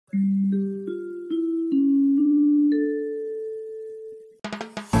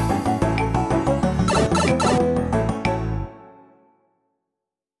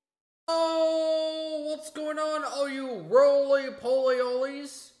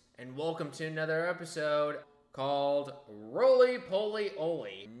and welcome to another episode called Rolie Polie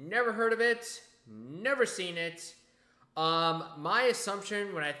Olie. Never heard of it, never seen it. My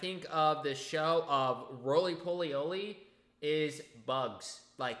assumption when I think of the show of Rolie Polie Olie is bugs.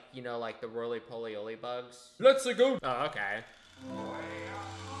 Like, you know, like the Rolie Polie Olie bugs. Let's go. Oh, okay.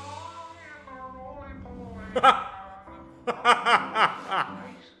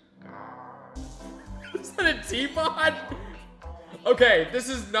 Is that a teapot? Okay, this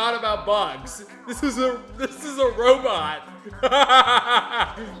is not about bugs. This is a robot.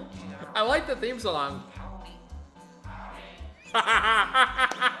 I like the theme song.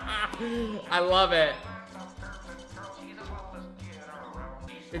 I love it.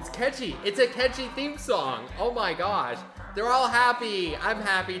 It's catchy. It's a catchy theme song. Oh my gosh. They're all happy. I'm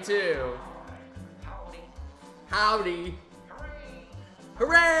happy too. Howdy.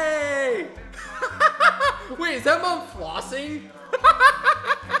 Hooray! Wait, is that mom flossing?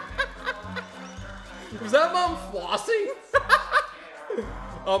 Was that mom flossing?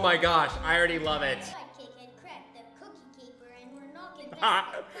 Oh my gosh, I already love it.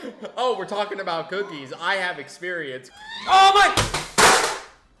 Oh, we're talking about cookies. I have experience. Oh my!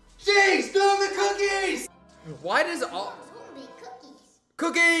 Jeez, no, the cookies! Why does all...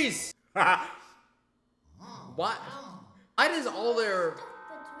 Cookies! What? Why does all their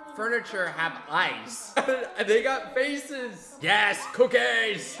furniture have eyes? They got faces. Yes,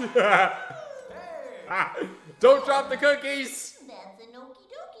 cookies. Don't drop the cookies. That's an okie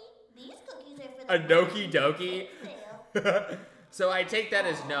dokie. These cookies are for a dokie dokie. So I take that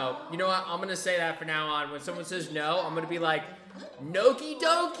as no. You know what? I'm gonna say that from now on. When someone says no, I'm gonna be like, nokie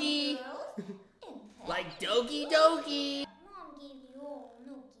dokie. Like dokie dokie. Mom gave you all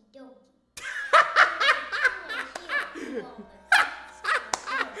nookie dokie.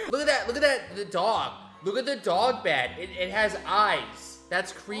 Look at that, the dog. Look at the dog bed. It has eyes.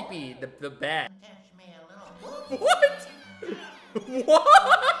 That's creepy, the bed. What? What?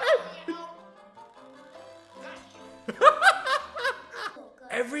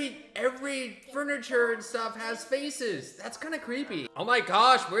 Every furniture and stuff has faces. That's kind of creepy. Oh my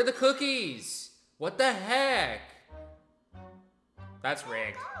gosh, where are the cookies? What the heck? That's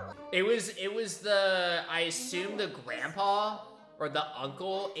rigged. It was the, I assume the grandpa or the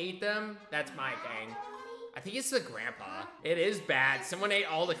uncle ate them. That's my thing. I think it's the grandpa. It is bad. Someone ate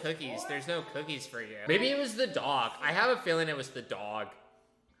all the cookies. There's no cookies for you. Maybe it was the dog. I have a feeling it was the dog.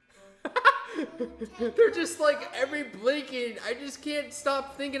 They're just like every blinking. I just can't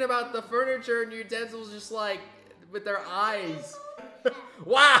stop thinking about the furniture and utensils just like with their eyes.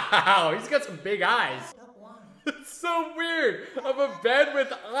 Wow, he's got some big eyes. It's so weird of a bed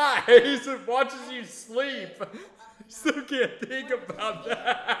with eyes and watches you sleep. I still can't think about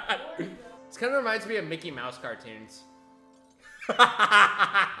that. This kind of reminds me of Mickey Mouse cartoons. The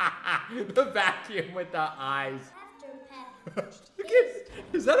vacuum with the eyes.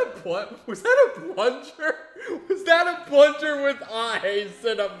 Is that a was that a plunger? Was that a plunger with eyes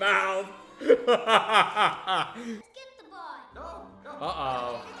and a mouth? Get the ball. No.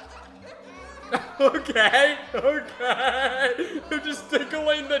 Uh-oh. Okay. They're just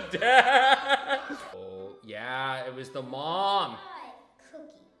tickling the dad. Oh, yeah, it was the mom.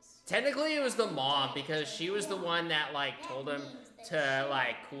 Cookies. Technically, it was the mom because she was the one that, like, told him to,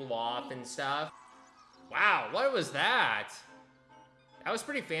 like, cool off and stuff. Wow, what was that? That was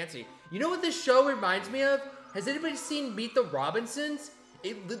pretty fancy. You know what this show reminds me of? Has anybody seen Meet the Robinsons?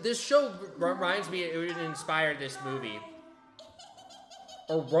 This show reminds me, it inspired this movie.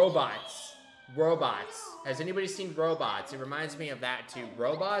 Or Robots. Has anybody seen Robots? It reminds me of that too.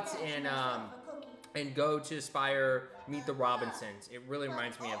 Robots and go to inspire Meet the Robinsons. It really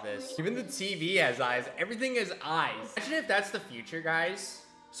reminds me of this. Even the TV has eyes. Everything has eyes. Imagine if that's the future, guys.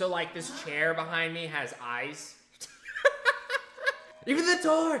 So like this chair behind me has eyes. Even the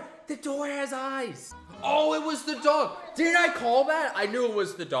door has eyes. Oh, it was the dog. Didn't I call that? I knew it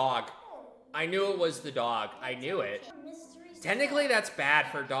was the dog. I knew it. Technically, that's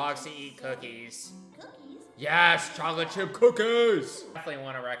bad for dogs to eat cookies. Yes, chocolate chip cookies. Definitely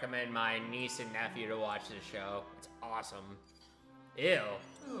want to recommend my niece and nephew to watch this show. It's awesome. Ew.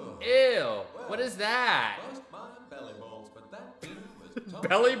 Ew. What is that? Belly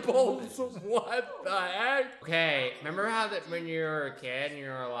bowls? What the heck? Okay, remember how that when you were a kid and you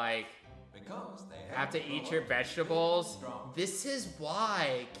were like, have to eat your vegetables? This is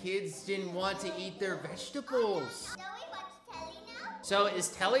why kids didn't want to eat their vegetables. So is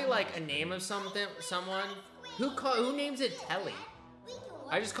Telly like a name of someone? Who names it Telly?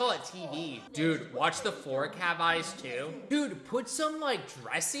 I just call it TV. Dude, watch the fork have eyes too. Dude, put some like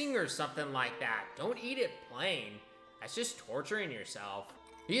dressing or something like that. Don't eat it plain. That's just torturing yourself.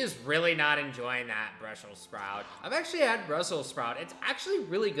 He is really not enjoying that Brussels sprout. I've actually had Brussels sprout. It's actually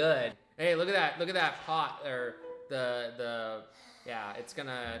really good. Hey, look at that. Look at that pot, or yeah, it's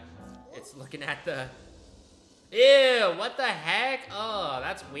looking at the, ew, what the heck? Oh,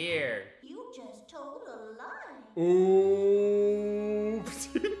 that's weird. You just told a lie. Oops.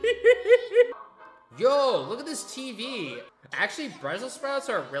 Yo, look at this TV. Actually, Brussels sprouts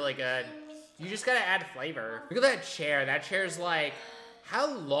are really good. You just gotta add flavor. Look at that chair. That chair's like,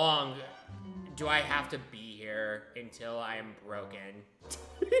 how long do I have to be here until I am broken?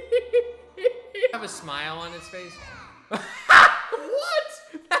 Have a smile on his face. What?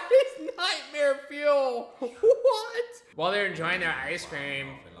 That is nightmare fuel. What? While they're enjoying their ice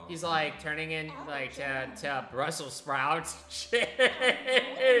cream, he's like turning in like to Brussels sprouts.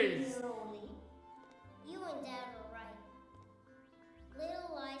 Jeez. Rolie, you and Dad are right.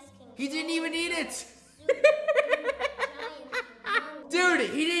 Little lice can. He didn't even eat it. Giant. Dude,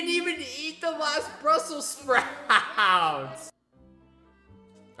 he didn't even eat the last Brussels sprouts.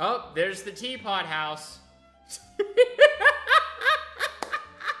 Oh, there's the teapot house.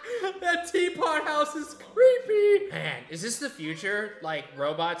 That teapot house is creepy. Man, is this the future? Like,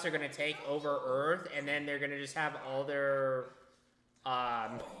 robots are gonna take over Earth, and then they're gonna just have all their,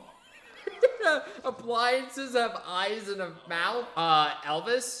 appliances have eyes and a mouth?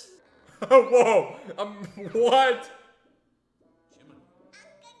 Elvis? Whoa, what?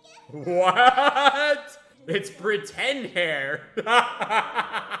 What? It's pretend hair.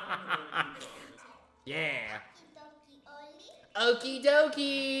 Yeah. Okie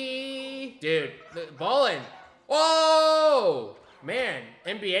dokie. Dude, bowling. Whoa! Man,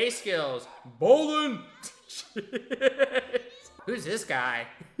 NBA skills. Bowling. Who's this guy?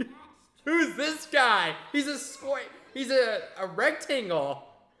 Who's this guy? He's a square. He's a rectangle.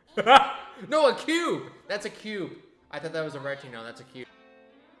 No, a cube. That's a cube. I thought that was a rectangle. That's a cube.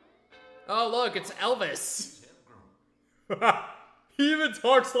 Oh, look, it's Elvis. He even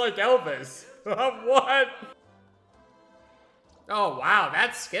talks like Elvis. What? Oh, wow,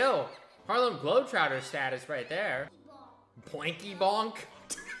 that's skill. Harlem Globetrotter status right there. Blanky bonk.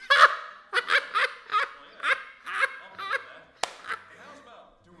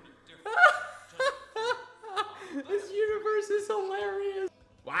 This universe is hilarious.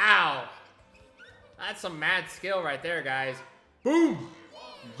 Wow. That's some mad skill right there, guys. Boom.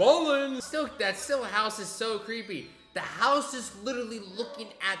 Bowling. That still house is so creepy. The house is literally looking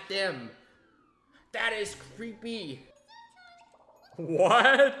at them. That is creepy.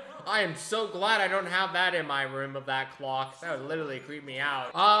 What? I am so glad I don't have that in my room of that clock. That would literally creep me out.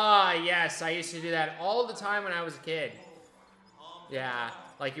 Ah, yes, I used to do that all the time when I was a kid. Yeah,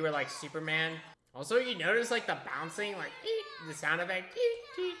 like you were like Superman. Also, you notice like the bouncing, like the sound effect,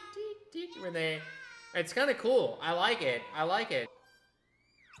 where they, it's kind of cool. I like it. I like it.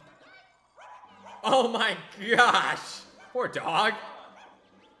 Oh my gosh, poor dog.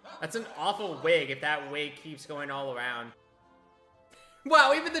 That's an awful wig if that wig keeps going all around.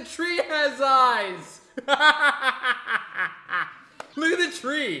 Wow, even the tree has eyes. Look at the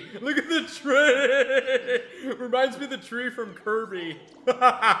tree. Look at the tree. Reminds me of the tree from Kirby.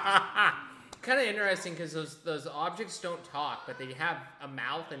 Kind of interesting because those objects don't talk, but they have a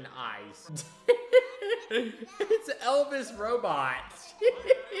mouth and eyes. It's Elvis robot.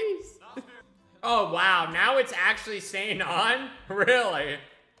 Jeez. Oh wow, now it's actually staying on? Really?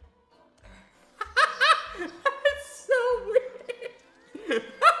 That's so weird.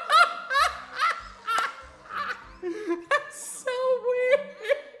 That's so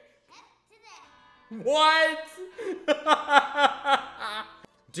weird. What?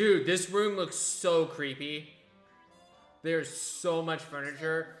 Dude, this room looks so creepy. There's so much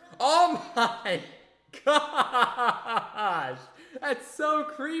furniture. Oh my gosh. That's so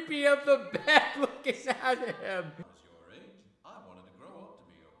creepy of the bed looking at him. Your age, I wanted to grow up to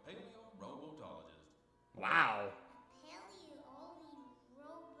be a paleo-robotologist. Wow.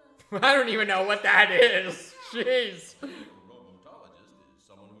 Paleo-Olie I don't even know what that is. Jeez. Robotologist is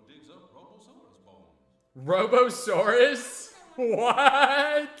someone who digs up Robosaurus bones. Robosaurus?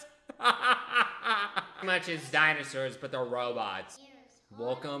 What? How much is dinosaurs, but they're robots.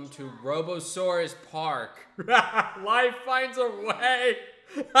 Welcome to Robosaurus Park. Life finds a way.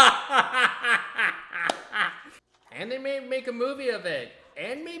 And they may make a movie of it.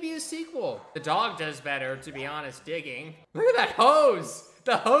 And maybe a sequel. The dog does better, to be honest, digging. Look at that hose.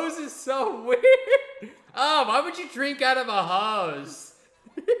 The hose is so weird. Oh, why would you drink out of a hose?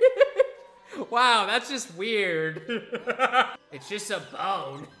 Wow, that's just weird. It's just a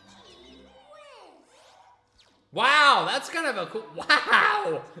bone. Wow, that's kind of a cool,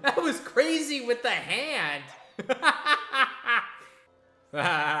 wow, that was crazy with the hand.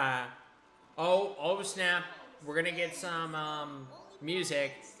 Oh snap. We're gonna get some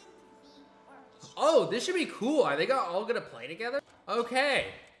music. Oh, this should be cool. Are they all gonna play together? Okay.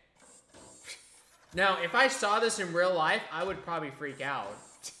 Now, if I saw this in real life, I would probably freak out.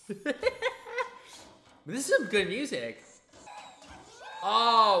 This is some good music.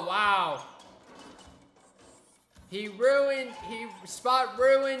 Oh, wow. Spot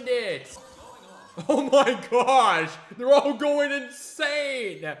ruined it. Oh my gosh. They're all going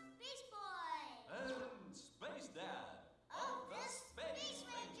insane. Beach Boy! And Space Dad. Oh, this Space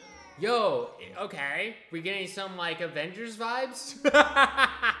Ranger! Yo, okay. We getting some, like, Avengers vibes?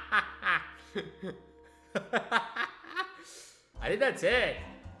 I think that's it.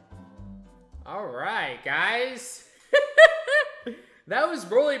 All right, guys. That was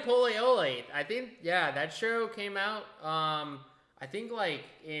Rolie Polie Olie. I think, yeah, that show came out, I think, like,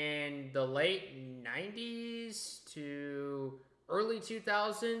 in the late 90s to early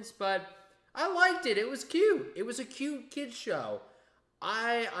 2000s, but I liked it. It was cute. It was a cute kids show.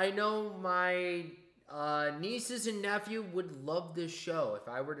 I know my nieces and nephew would love this show if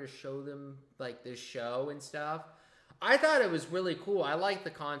I were to show them, like, this show and stuff. I thought it was really cool. I liked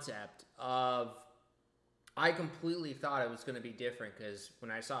the concept of... I completely thought it was going to be different because when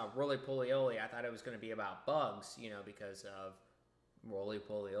I saw Rolie Polie Olie, I thought it was going to be about bugs, you know, because of Rolie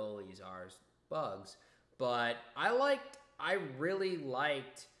Polie Olies are bugs. But I really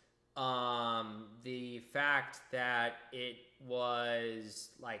liked the fact that it was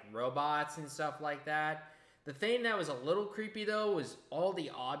like robots and stuff like that. The thing that was a little creepy though was all the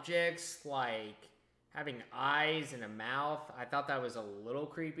objects like having eyes and a mouth. I thought that was a little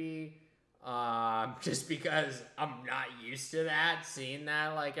creepy. Just because I'm not used to that, seeing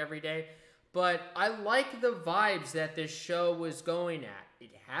that like every day. But I like the vibes that this show was going at. It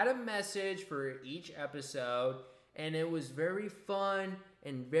had a message for each episode, and it was very fun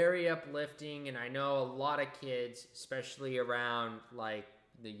and very uplifting. And I know a lot of kids, especially around like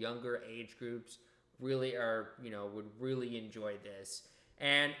the younger age groups, really are, you know, would really enjoy this.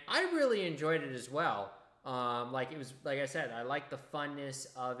 And I really enjoyed it as well. Like it was, like I said, I like the funness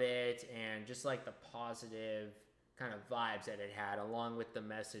of it and just like the positive kind of vibes that it had, along with the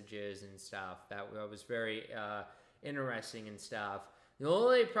messages and stuff. That was very interesting and stuff. The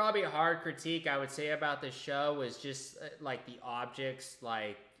only probably hard critique I would say about this show was just like the objects,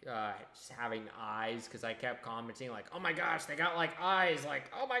 like just having eyes, because I kept commenting like, oh my gosh, they got like eyes,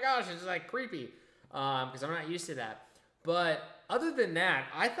 like, oh my gosh, it's like creepy, because I'm not used to that. But other than that,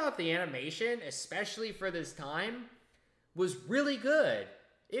 I thought the animation, especially for this time, was really good.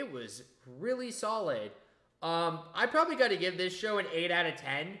 It was really solid. I probably got to give this show an 8 out of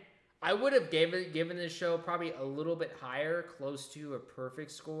 10. I would have given this show probably a little bit higher, close to a perfect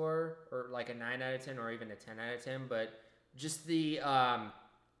score, or like a 9 out of 10, or even a 10 out of 10. But just the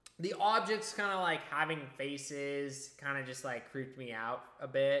objects kind of like having faces kind of just like creeped me out a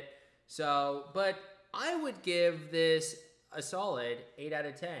bit. So, but I would give this a solid 8 out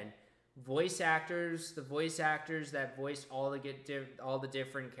of 10. Voice actors, the voice actors that voiced all the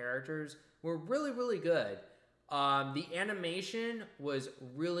different characters were really, really good. The animation was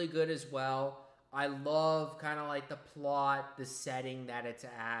really good as well. I love kind of like the plot, the setting that it's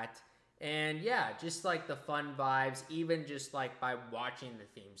at. And yeah, just like the fun vibes, even just like by watching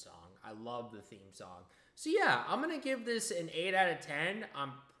the theme song. I love the theme song. So yeah, I'm going to give this an 8 out of 10.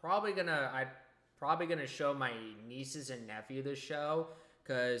 I'm probably going to show my nieces and nephew this show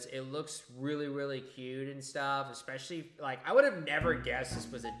because it looks really, really cute and stuff. Especially, like, I would have never guessed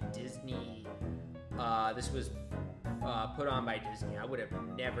this was a Disney, this was put on by Disney. I would have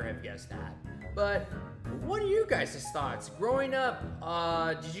never have guessed that. But what are you guys' thoughts? Growing up,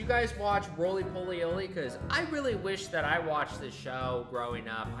 did you guys watch Rolie Polie Olie? Because I really wish that I watched this show growing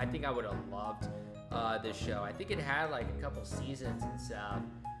up. I think I would have loved this show. I think it had like a couple seasons and stuff.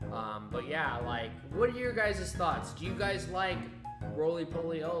 But yeah, like, what are your guys' thoughts? Do you guys like Rolie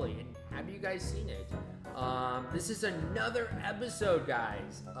Polie Olie? And have you guys seen it? This is another episode,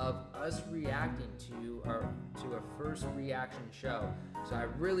 guys, of us reacting to a first reaction show. So I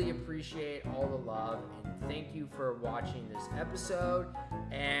really appreciate all the love, and thank you for watching this episode.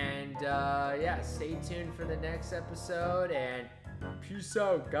 And yeah, stay tuned for the next episode, and peace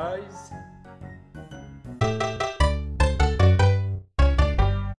out, guys.